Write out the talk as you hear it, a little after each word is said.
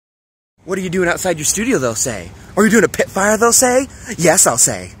What are you doing outside your studio, they'll say? Are you doing a pit fire, they'll say? Yes, I'll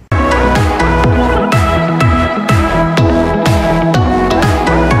say.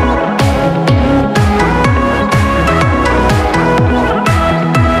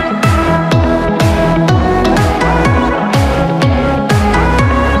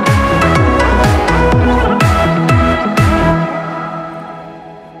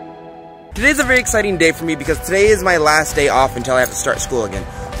 Today's a very exciting day for me because today is my last day off until I have to start school again.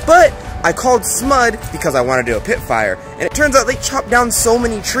 But I called Smud because I want to do a pit fire, and it turns out they chop down so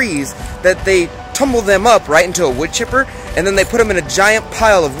many trees that they tumble them up right into a wood chipper, and then they put them in a giant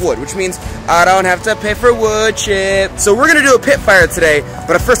pile of wood, which means I don't have to pay for wood chip. So we're gonna do a pit fire today,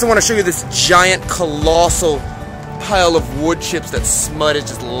 but at first I want to show you this giant, colossal pile of wood chips that Smud is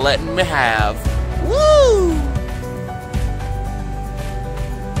just letting me have. Woo!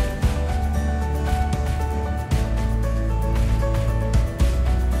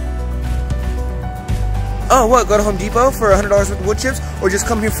 Oh, what, go to Home Depot for $100 worth of wood chips? Or just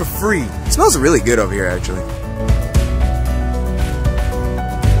come here for free? It smells really good over here, actually.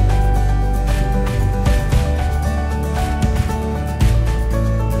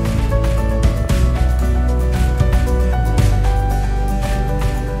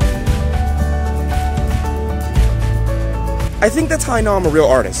 I think that's how I know I'm a real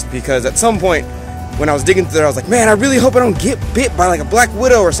artist, because at some point, when I was digging through there, I was like, man, I really hope I don't get bit by like a black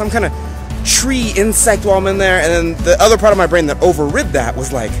widow or some kind of tree insect while I'm in there. And then the other part of my brain that overrid that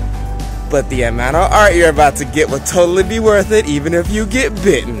was like, but the amount of art you're about to get will totally be worth it even if you get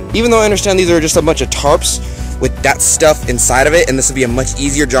bitten. Even though I understand these are just a bunch of tarps with that stuff inside of it, and this would be a much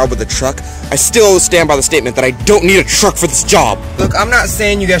easier job with a truck, I still stand by the statement that I don't need a truck for this job. Look, I'm not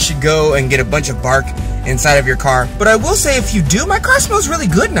saying you guys should go and get a bunch of bark inside of your car, but I will say if you do, my car smells really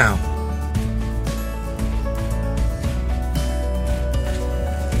good now.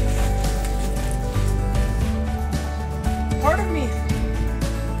 Part of me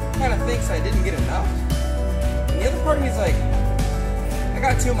kind of thinks I didn't get enough, and the other part of me is like, I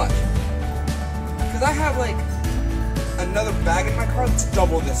got too much. Because I have like another bag in my car that's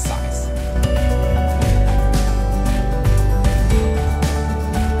double this size.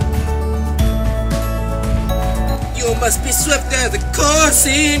 You must be swift as the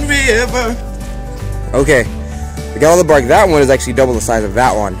coursing river. Okay, we got all the bark. That one is actually double the size of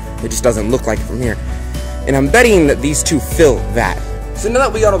that one. It just doesn't look like it from here. And I'm betting that these two fill that. So now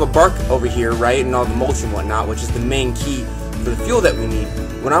that we got all the bark over here, right, and all the mulch and whatnot, which is the main key for the fuel that we need,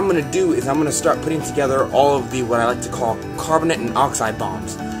 what I'm going to do is I'm going to start putting together all of the, what I like to call, carbonate and oxide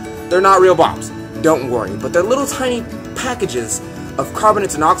bombs. They're not real bombs, don't worry, but they're little tiny packages of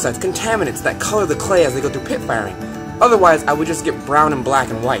carbonates and oxides, contaminants that color the clay as they go through pit firing. Otherwise, I would just get brown and black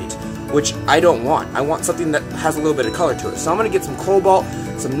and white, which I don't want. I want something that has a little bit of color to it. So I'm going to get some cobalt,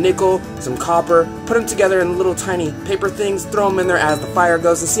 some nickel, some copper, put them together in little tiny paper things, throw them in there as the fire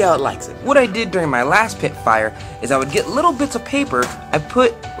goes and see how it likes it. What I did during my last pit fire is I would get little bits of paper, I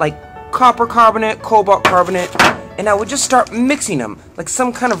put like copper carbonate, cobalt carbonate, and I would just start mixing them like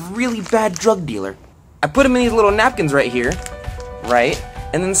some kind of really bad drug dealer. I put them in these little napkins right here, right?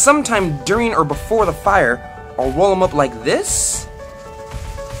 And then sometime during or before the fire, I'll roll them up like this,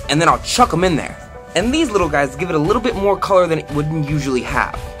 and then I'll chuck them in there. And these little guys give it a little bit more color than it would usually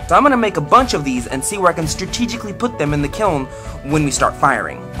have. So I'm going to make a bunch of these and see where I can strategically put them in the kiln when we start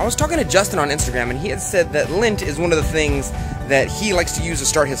firing. I was talking to Justin on Instagram, and he had said that lint is one of the things that he likes to use to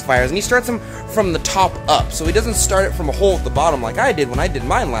start his fires, and he starts them from the top up. So he doesn't start it from a hole at the bottom like I did when I did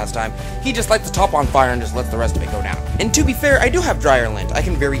mine last time. He just lights the top on fire and just lets the rest of it go down. And to be fair, I do have dryer lint. I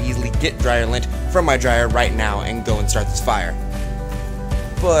can very easily get dryer lint from my dryer right now and go and start this fire.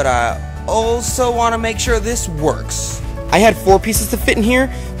 But I also want to make sure this works. I had 4 pieces to fit in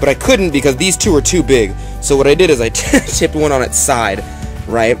here, but I couldn't because these 2 are too big. So what I did is I tipped one on its side,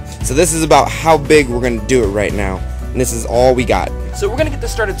 right? So this is about how big we're going to do it right now. And this is all we got. So we're going to get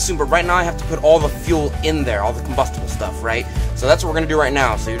this started soon, but right now I have to put all the fuel in there, all the combustible stuff, right? So that's what we're going to do right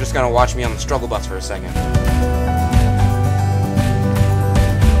now. So you're just going to watch me on the struggle bus for a second.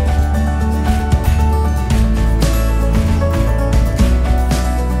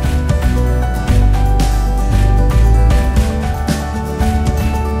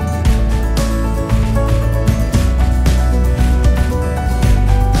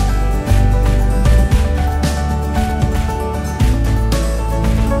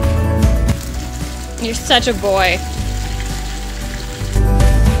 You're such a boy.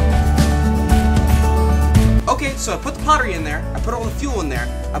 Okay, so I put the pottery in there, I put all the fuel in there,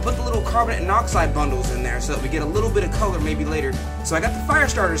 I put the little carbonate and oxide bundles in there so that we get a little bit of color maybe later. So I got the fire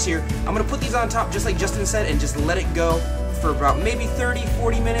starters here. I'm going to put these on top just like Justin said and just let it go for about maybe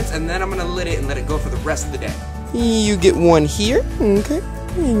 30-40 minutes, and then I'm gonna lit it and let it go for the rest of the day. You get one here, okay,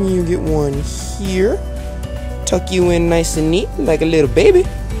 and you get one here. Tuck you in nice and neat like a little baby.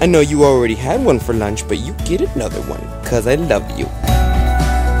 I know you already had one for lunch, but you get another one, 'cause I love you.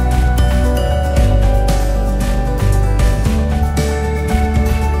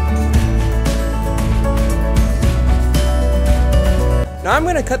 Now I'm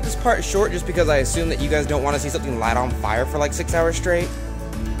gonna cut this part short just because I assume that you guys don't want to see something light on fire for like 6 hours straight.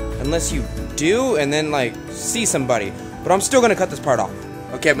 Unless you do, and then like see somebody. But I'm still gonna cut this part off.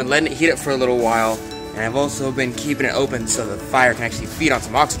 Okay, I've been letting it heat up for a little while, and I've also been keeping it open so the fire can actually feed on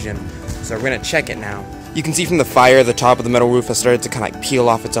some oxygen. So we're gonna check it now. You can see from the fire the top of the metal roof has started to kind of like peel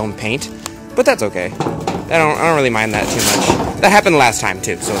off its own paint, but that's okay. I don't really mind that too much. That happened last time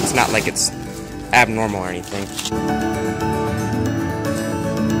too, so it's not like it's abnormal or anything.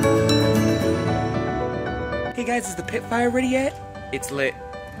 Hey guys, is the Pitfire ready yet? It's lit.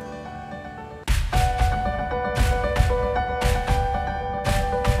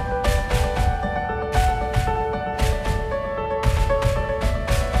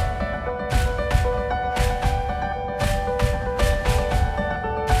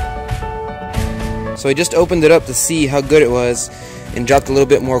 So I just opened it up to see how good it was and dropped a little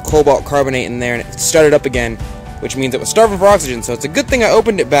bit more cobalt carbonate in there, and it started up again, which means it was starving for oxygen. So it's a good thing I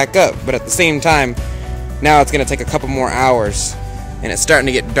opened it back up, but at the same time, now it's going to take a couple more hours, and it's starting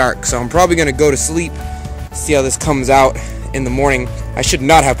to get dark, so I'm probably going to go to sleep, see how this comes out in the morning. I should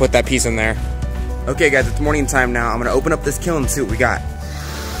not have put that piece in there. Okay guys, it's morning time now. I'm going to open up this kiln and see what we got.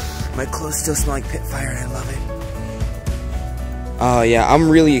 My clothes still smell like Pitfire, and I love it. Oh yeah, I'm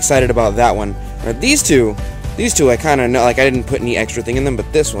really excited about that one. Now, these two I kind of know, like I didn't put any extra thing in them,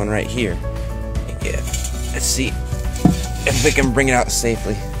 but this one right here, yeah, let's see if we can bring it out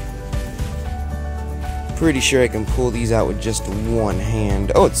safely. Pretty sure I can pull these out with just one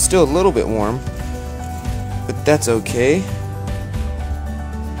hand. Oh, it's still a little bit warm, but that's okay.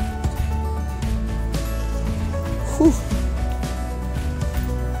 Whew.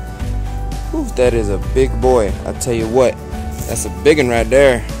 Whew, that is a big boy. I'll tell you what, that's a big one right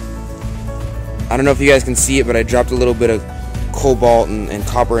there. I don't know if you guys can see it, but I dropped a little bit of cobalt and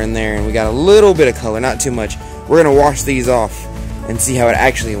copper in there, and we got a little bit of color, not too much. We're gonna wash these off and see how it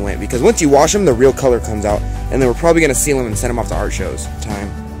actually went, because once you wash them, the real color comes out, and then we're probably gonna seal them and send them off to art shows. Time.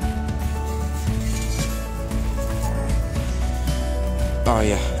 Oh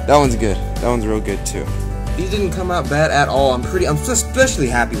yeah, that one's good. That one's real good too. These didn't come out bad at all. I'm especially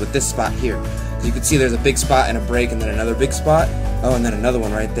happy with this spot here. You can see there's a big spot and a break, and then another big spot. Oh, and then another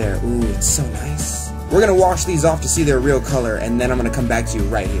one right there. Ooh, it's so nice. We're gonna wash these off to see their real color, and then I'm gonna come back to you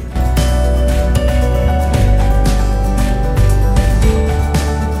right here.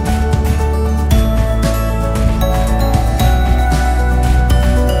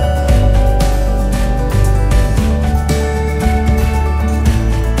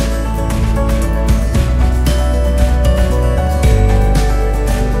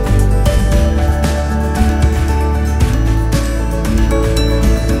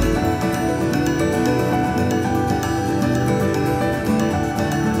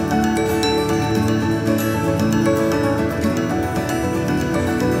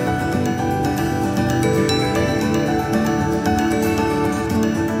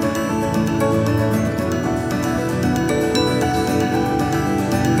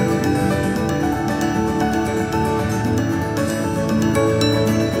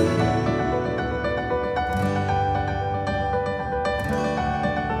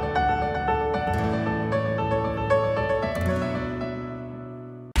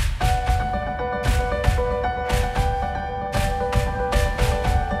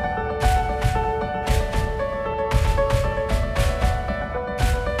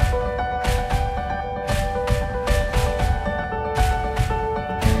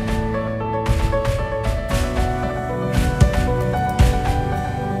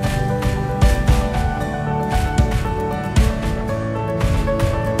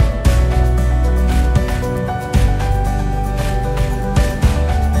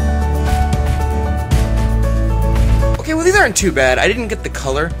 Aren't too bad. I didn't get the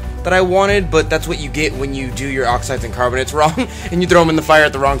color that I wanted, but that's what you get when you do your oxides and carbonates wrong and you throw them in the fire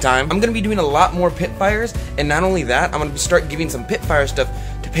at the wrong time. I'm gonna be doing a lot more Pitfires, and not only that, I'm gonna start giving some Pitfire stuff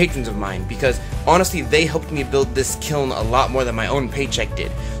to patrons of mine, because honestly they helped me build this kiln a lot more than my own paycheck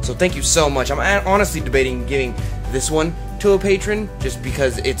did. So thank you so much. I'm honestly debating giving this one to a patron, just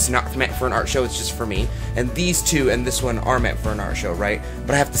because it's not meant for an art show, it's just for me. And these two and this one are meant for an art show, right?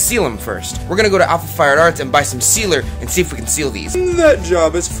 But I have to seal them first. We're gonna go to Alpha Fired Arts and buy some sealer and see if we can seal these. That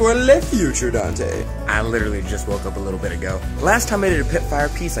job is for the future, Dante. I literally just woke up a little bit ago. Last time I did a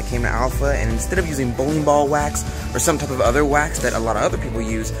Pitfire piece, I came to Alpha, and instead of using bowling ball wax or some type of other wax that a lot of other people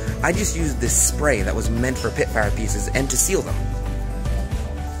use, I just used this spray that was meant for Pitfire pieces and to seal them.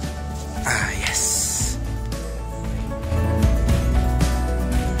 Ah, yes.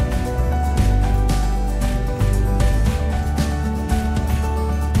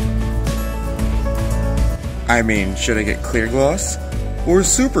 I mean, should I get clear gloss or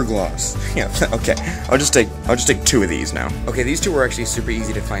super gloss? Yeah, okay. I'll just take 2 of these now. Okay, these 2 were actually super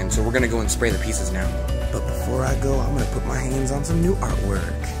easy to find, so we're gonna go and spray the pieces now. But before I go, I'm gonna put my hands on some new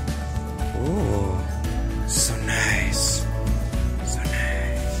artwork. Ooh, so nice.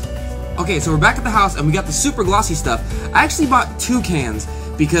 Okay, so we're back at the house and we got the super glossy stuff. I actually bought 2 cans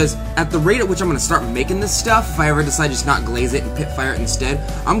because at the rate at which I'm going to start making this stuff, if I ever decide to just not glaze it and Pitfire it instead,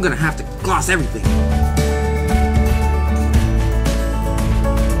 I'm going to have to gloss everything.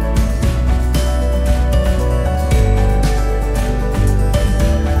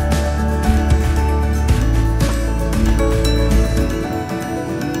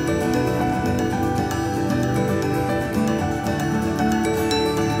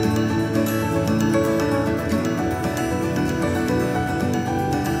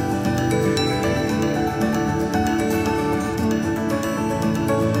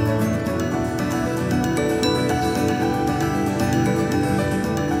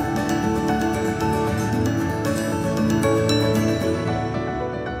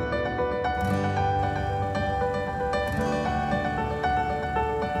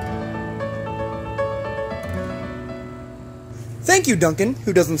 Thank you, Duncan,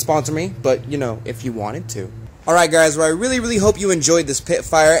 who doesn't sponsor me, but, you know, if you wanted to. Alright guys, well I really hope you enjoyed this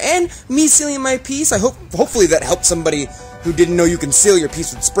Pitfire and me sealing my piece. Hopefully that helped somebody who didn't know you can seal your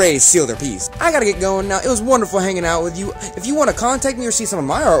piece with spray seal their piece. I gotta get going now. It was wonderful hanging out with you. If you want to contact me or see some of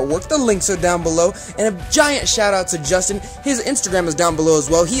my artwork, the links are down below. And a giant shout out to Justin. His Instagram is down below as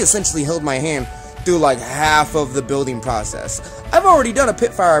well. He essentially held my hand through like half of the building process. I've already done a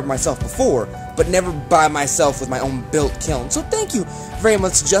Pitfire myself before, but never by myself with my own built kiln. So thank you very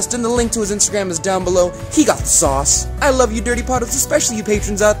much, Justin. The link to his Instagram is down below. He got the sauce. I love you, Dirty Potters, especially you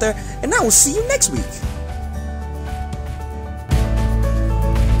patrons out there, and I will see you next week.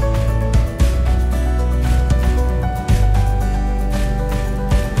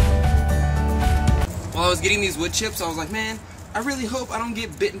 While I was getting these wood chips, I was like, man, I really hope I don't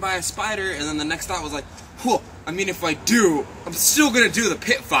get bitten by a spider. And then the next thought was like, whoa, I mean, if I do, I'm still gonna do the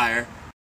Pitfire.